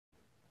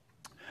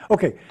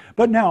Okay,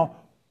 but now,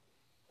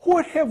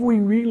 what have we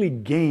really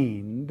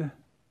gained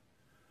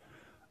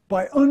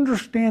by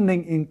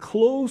understanding in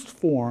closed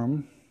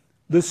form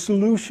the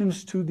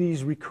solutions to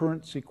these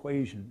recurrence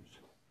equations?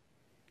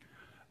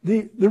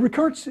 The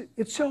recurrence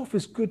itself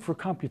is good for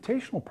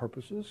computational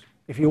purposes.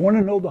 If you want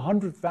to know the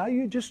 100th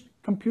value, just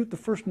compute the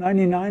first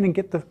 99 and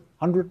get the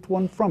 100th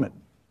one from it.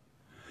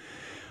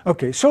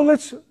 Okay, so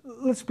let's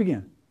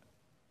begin.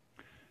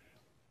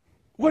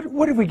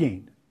 What have we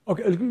gained?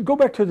 Okay, go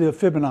back to the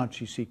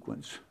Fibonacci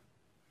sequence.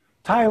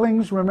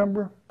 Tilings,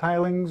 remember?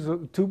 Tilings,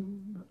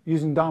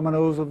 using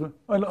dominoes of the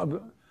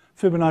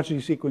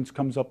Fibonacci sequence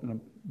comes up in a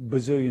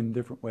bazillion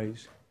different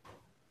ways.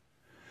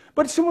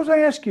 But suppose I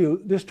ask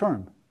you this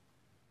term.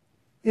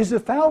 Is the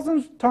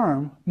 1000th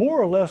term more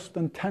or less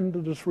than 10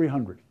 to the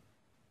 300?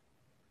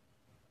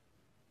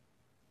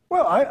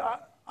 Well,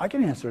 I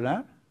can answer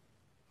that.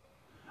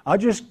 I'll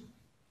just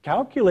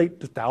calculate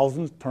the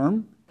 1000th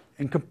term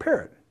and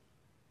compare it.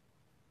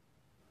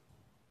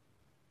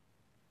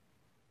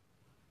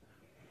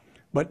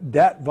 But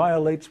that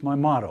violates my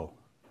motto.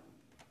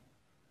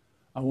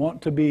 I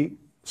want to be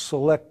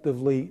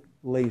selectively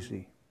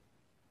lazy.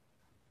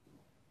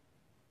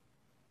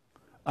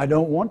 I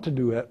don't want to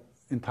do that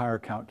entire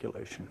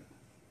calculation.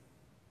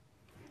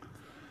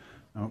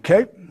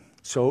 Okay,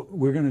 so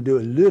we're going to do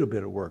a little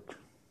bit of work.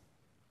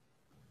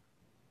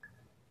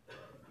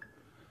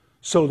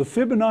 So the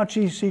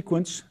Fibonacci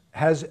sequence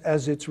has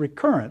as its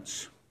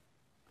recurrence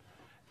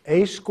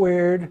a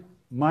squared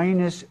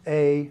minus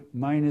a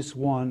minus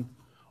 1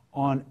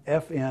 on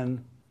Fn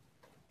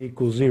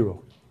equals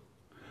 0.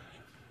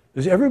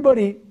 Does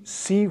everybody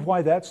see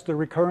why that's the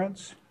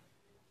recurrence?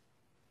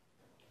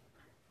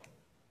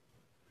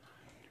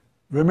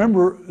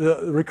 Remember,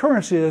 the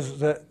recurrence is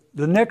that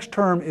the next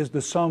term is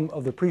the sum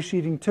of the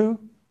preceding two.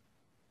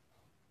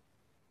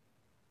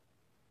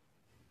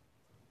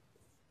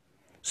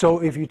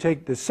 So if you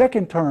take the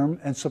second term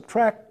and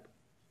subtract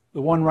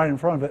the one right in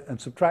front of it and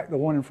subtract the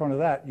one in front of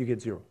that, you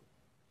get 0.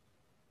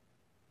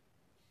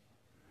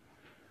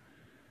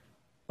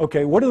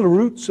 Okay, what are the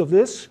roots of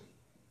this?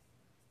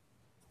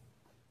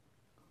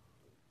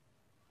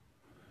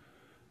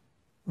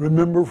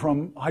 Remember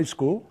from high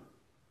school,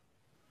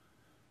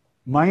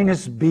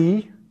 minus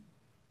b,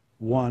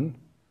 1,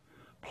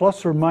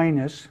 plus or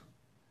minus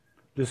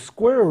the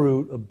square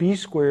root of b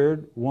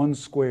squared, 1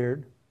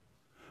 squared,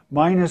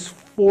 minus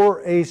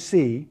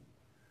 4ac,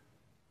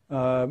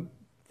 4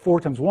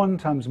 times 1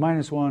 times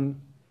minus 1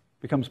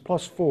 becomes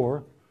plus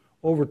 4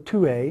 over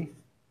 2a.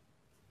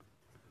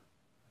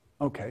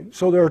 Okay,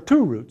 so there are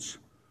two roots,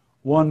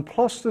 1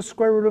 plus the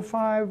square root of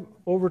 5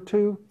 over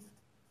 2,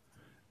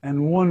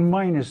 and 1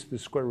 minus the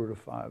square root of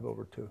 5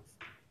 over 2.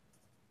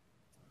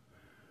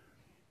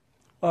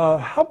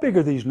 How big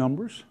are these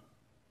numbers?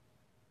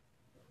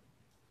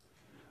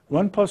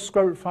 1 plus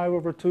square root of 5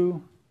 over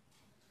 2.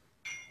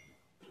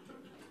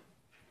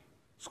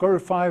 Square root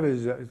of 5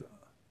 is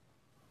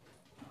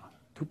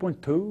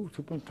 2.2,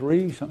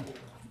 2.3,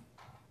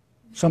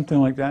 something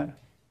like that.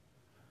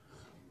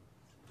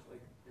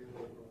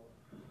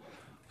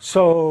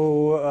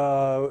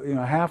 So,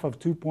 half of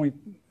 2 point,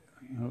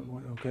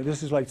 okay,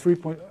 this is like 3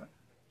 point,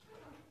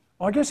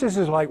 well, I guess this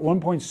is like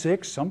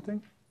 1.6 something.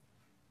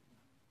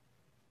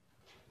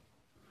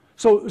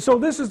 So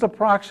this is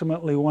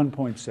approximately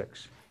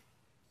 1.6.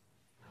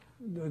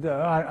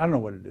 I don't know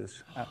what it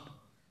is.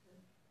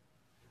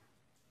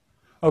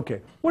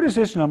 Okay, what is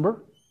this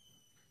number?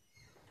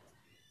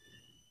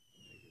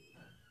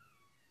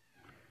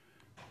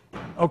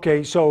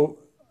 Okay, so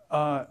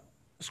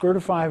square root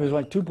of 5 is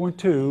like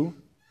 2.2.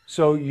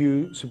 So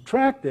you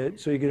subtract it,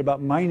 so you get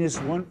about minus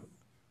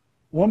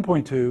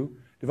 1.2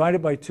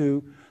 divided by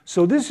 2.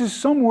 So this is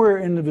somewhere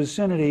in the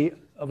vicinity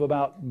of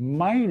about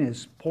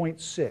minus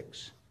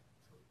 0.6.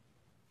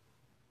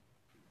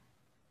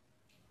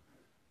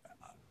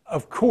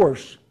 Of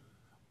course,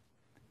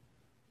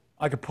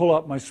 I could pull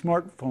up my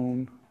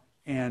smartphone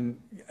and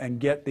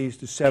get these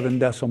to 7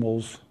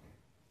 decimals,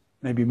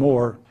 maybe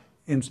more,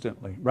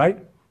 instantly,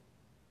 right?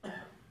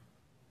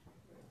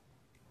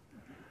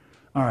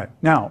 All right,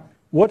 now,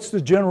 what's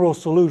the general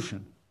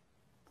solution?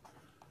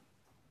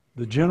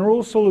 The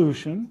general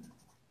solution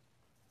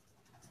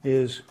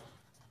is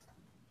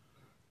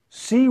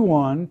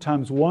C1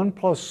 times 1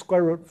 plus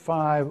square root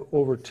 5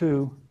 over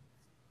 2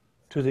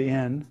 to the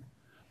n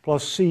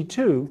plus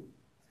C2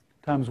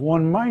 times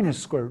 1 minus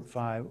square root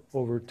 5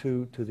 over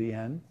 2 to the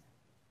n.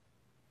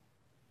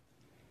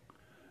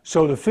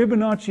 So the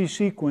Fibonacci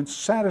sequence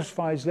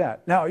satisfies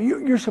that. Now,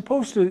 you're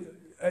supposed to,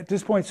 at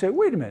this point, say,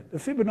 wait a minute, the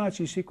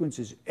Fibonacci sequence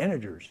is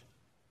integers.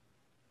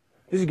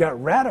 This has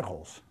got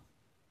radicals.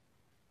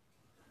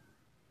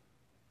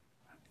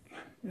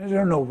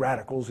 There are no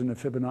radicals in the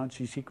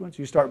Fibonacci sequence.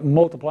 You start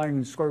multiplying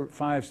the square root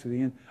 5s to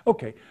the n.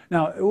 Okay,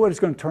 now what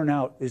it's going to turn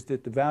out is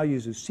that the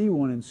values of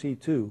C1 and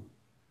C2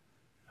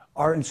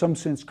 are in some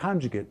sense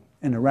conjugate,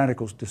 and the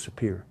radicals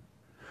disappear.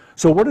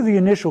 So what are the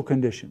initial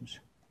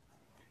conditions?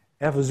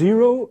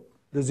 F0,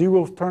 the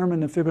 0th term in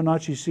the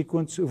Fibonacci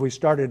sequence, if we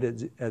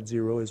started at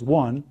 0, is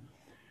 1.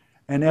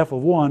 and f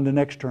of 1, the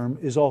next term,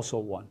 is also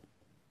 1.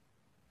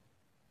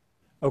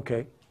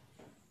 Okay.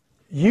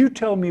 You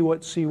tell me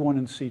what C1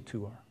 and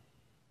C2 are.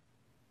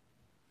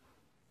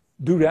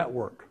 Do that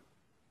work.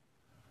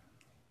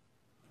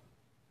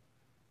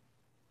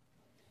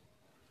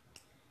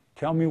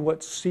 Tell me what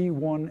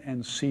C1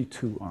 and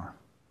C2 are.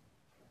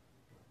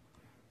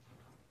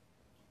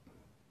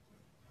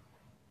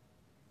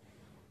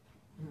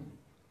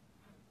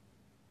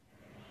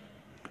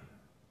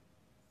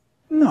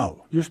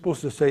 No, you're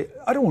supposed to say,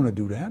 I don't want to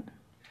do that.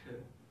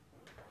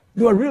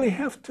 Do I really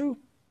have to?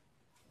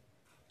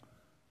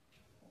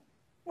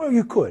 Well,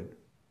 you could.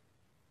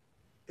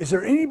 Is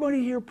there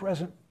anybody here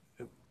present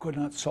that could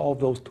not solve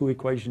those two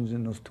equations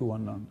in those two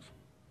unknowns?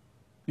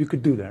 You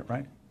could do that,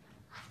 right?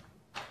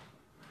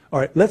 All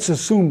right, let's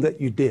assume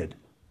that you did.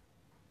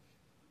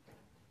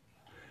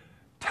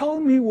 Tell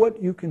me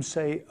what you can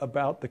say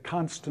about the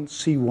constant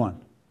C1.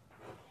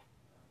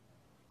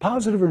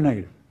 Positive or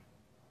negative?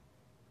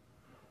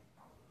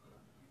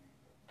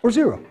 Or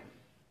zero?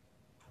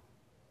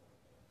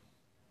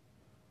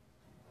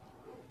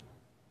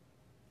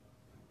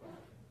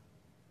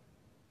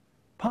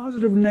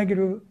 Positive,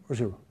 negative, or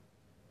zero?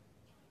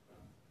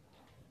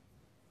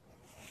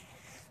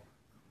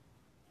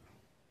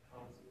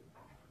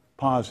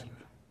 Positive.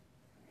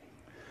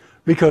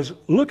 Because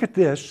look at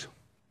this,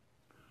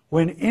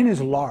 when n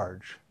is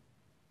large.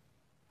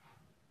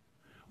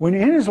 When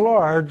n is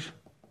large,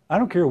 I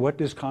don't care what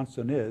this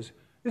constant is,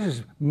 this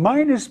is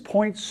minus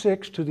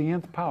 0.6 to the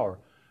nth power.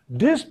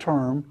 This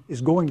term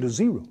is going to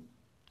 0.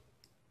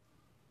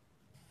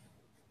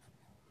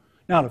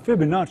 Now the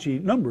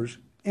Fibonacci numbers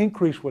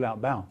increase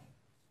without bound.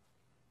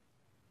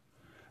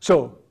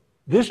 So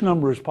this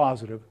number is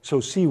positive, so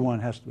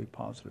C1 has to be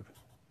positive.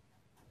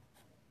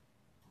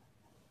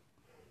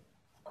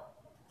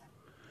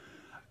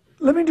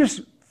 Let me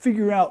just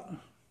figure out,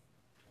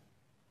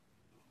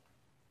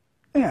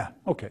 yeah,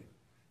 okay.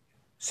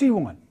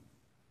 C1.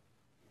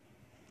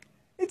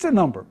 It's a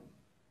number.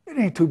 It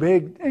ain't too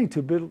big, it ain't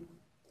too big.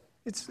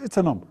 It's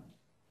a number.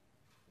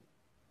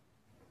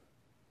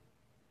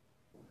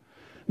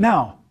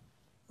 Now,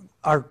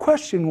 our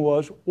question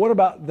was, what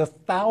about the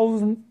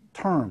thousandth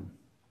term?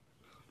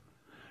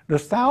 The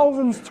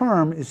thousandth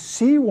term is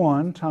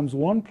C1 times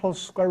 1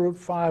 plus square root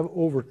 5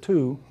 over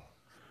 2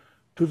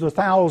 to the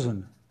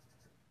 1,000.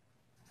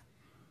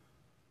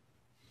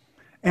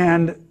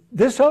 And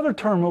this other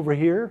term over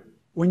here,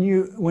 when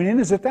n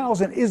is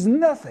 1,000, is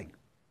nothing.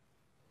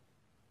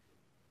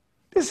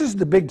 This is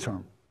the big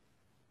term.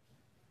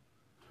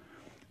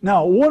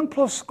 Now, 1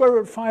 plus square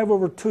root 5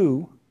 over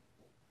 2,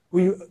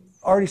 we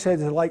already said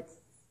is like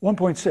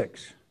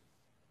 1.6.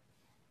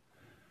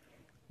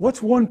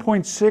 What's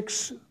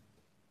 1.6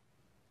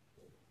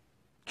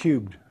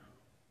 cubed?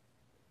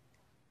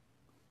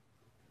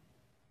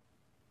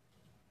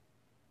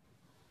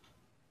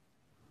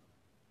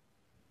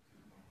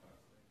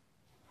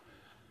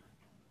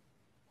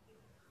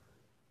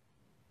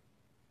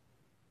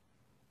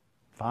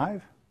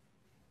 Five?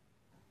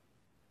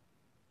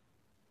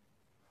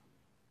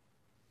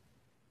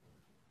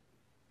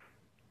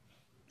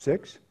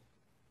 Six?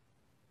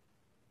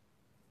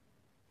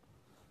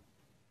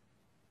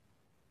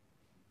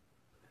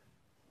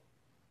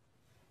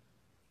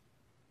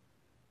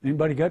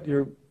 Anybody got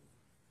your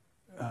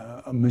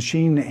a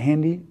machine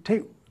handy?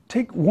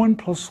 Take 1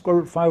 plus square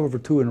root 5 over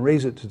 2 and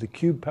raise it to the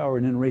cube power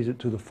and then raise it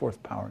to the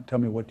 4th power. And tell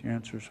me what your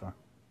answers are.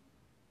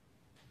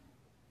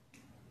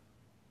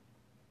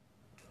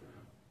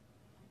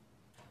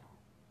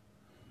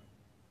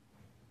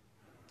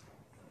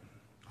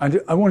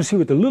 I want to see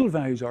what the little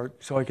values are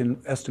so I can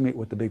estimate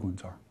what the big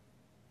ones are.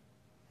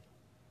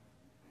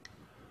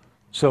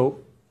 So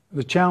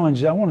the challenge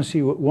is I want to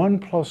see what 1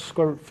 plus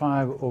square root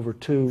 5 over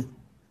 2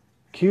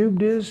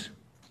 cubed is,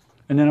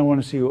 and then I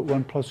want to see what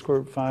 1 plus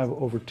square root 5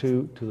 over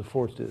 2 to the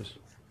 4th is.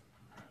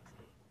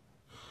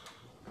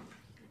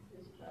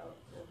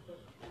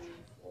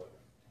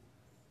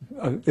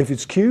 If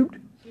it's cubed?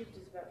 Cubed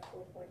is about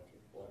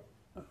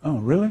 4.24. Oh,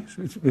 really?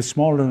 It's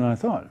smaller than I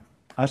thought.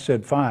 I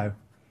said 5.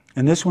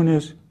 And this one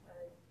is? I'm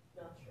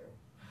not sure.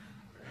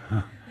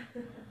 Huh.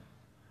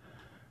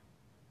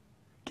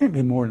 Can't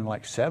be more than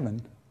like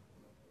 7.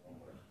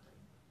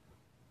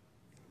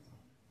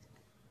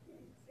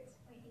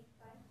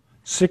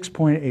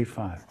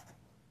 6.85.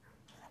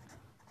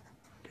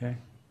 Okay.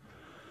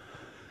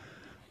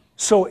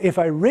 So if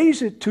I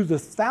raise it to the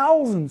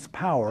 1,000th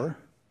power,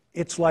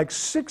 it's like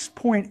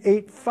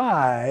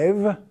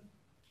 6.85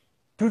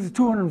 to the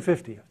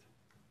 250th.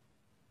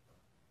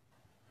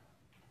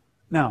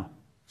 Now,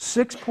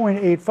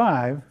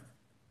 6.85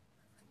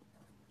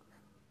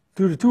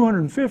 to the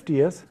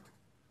 250th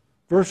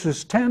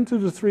versus 10 to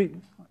the 3.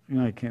 You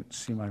know, I can't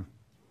see my.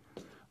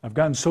 I've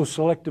gotten so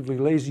selectively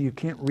lazy you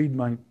can't read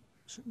my.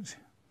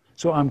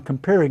 So I'm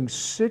comparing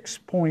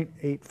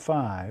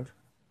 6.85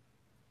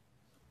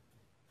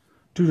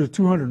 to the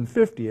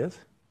 250th,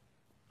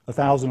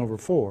 1,000 over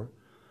 4,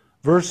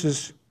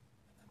 versus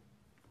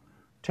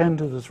 10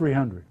 to the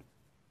 300.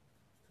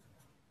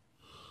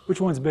 Which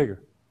one's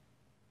bigger?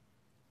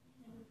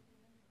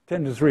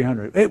 10 to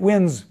 300. It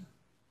wins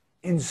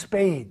in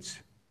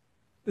spades.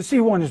 The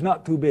C1 is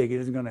not too big.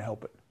 It isn't going to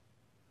help it.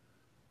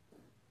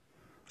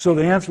 So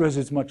the answer is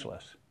it's much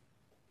less.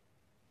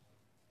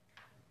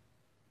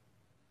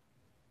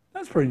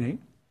 That's pretty neat.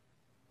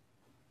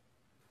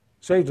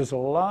 Saved us a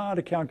lot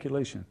of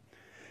calculation.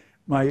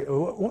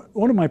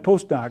 One of my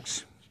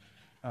postdocs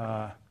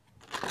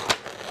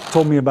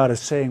told me about a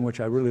saying which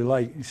I really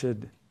like. He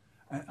said,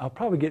 I'll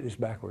probably get this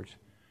backwards,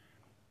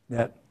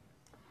 that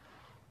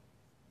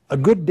a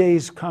good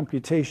day's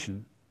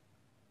computation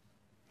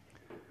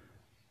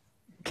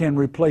can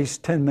replace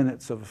 10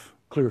 minutes of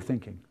clear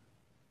thinking.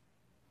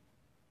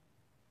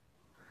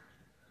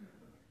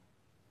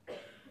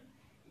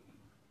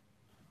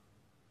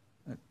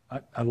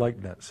 I like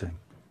that saying.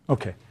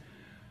 Okay.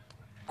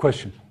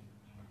 Question?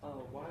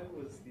 Why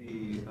was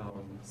the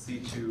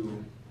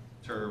C2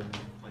 term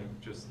like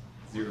just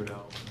zeroed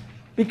out?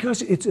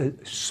 Because it's a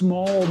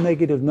small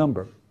negative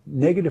number,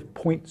 negative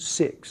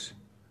 0.6.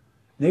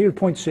 Negative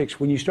 0.6,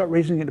 when you start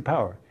raising it to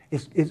power,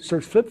 it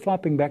starts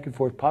flip-flopping back and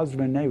forth,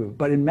 positive and negative.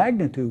 But in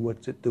magnitude,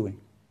 what's it doing?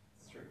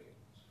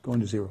 Going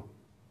to 0.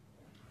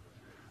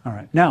 All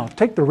right. Now,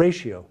 take the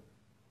ratio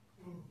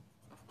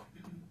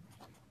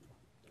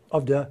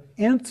of the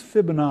nth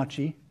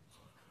Fibonacci,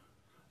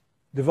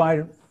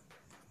 divide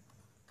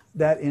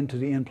that into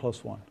the n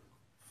plus 1.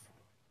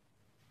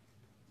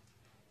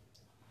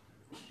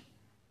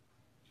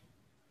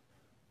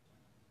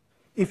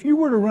 If you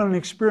were to run an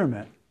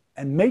experiment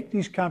and make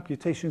these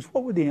computations,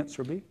 what would the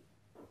answer be?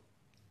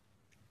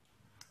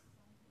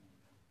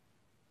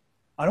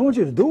 I don't want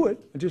you to do it.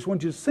 I just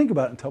want you to think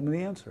about it and tell me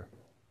the answer.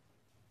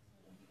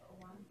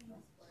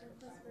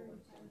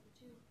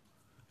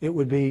 It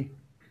would be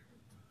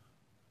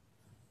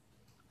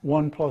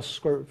 1 plus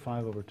square root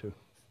 5 over 2.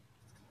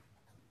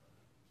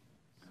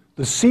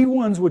 The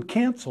C1s would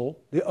cancel.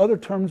 The other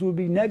terms would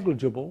be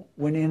negligible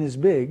when n is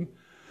big.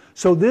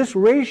 So this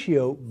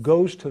ratio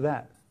goes to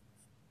that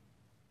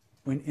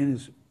when n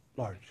is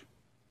large.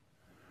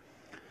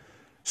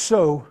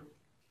 So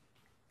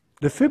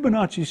the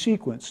Fibonacci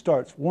sequence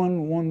starts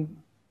 1, 1,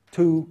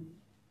 2,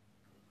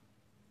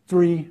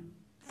 3,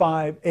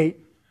 5, 8.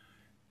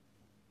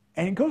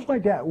 And it goes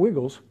like that,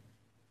 wiggles.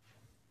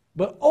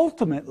 But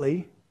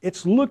ultimately,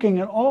 it's looking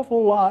an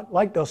awful lot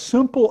like the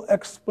simple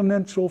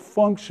exponential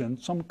function,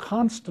 some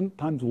constant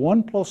times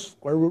 1 plus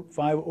square root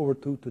 5 over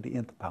 2 to the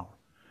nth power.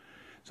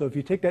 So if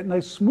you take that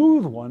nice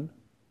smooth one,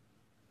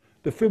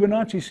 the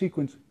Fibonacci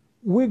sequence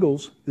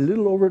wiggles a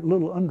little over it, a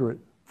little under it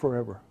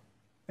forever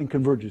and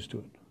converges to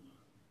it.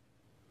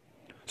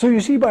 So you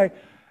see,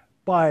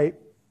 by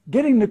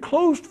getting the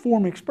closed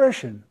form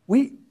expression,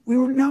 we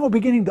were now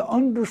beginning to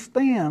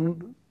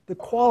understand the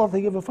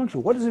quality of a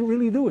function. What is it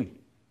really doing?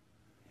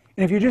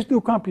 And if you just do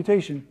a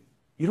computation,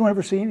 you don't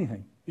ever see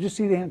anything. You just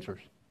see the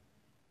answers.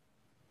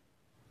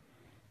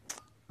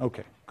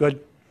 Okay,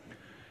 good.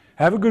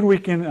 Have a good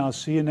weekend, and I'll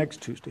see you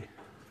next Tuesday.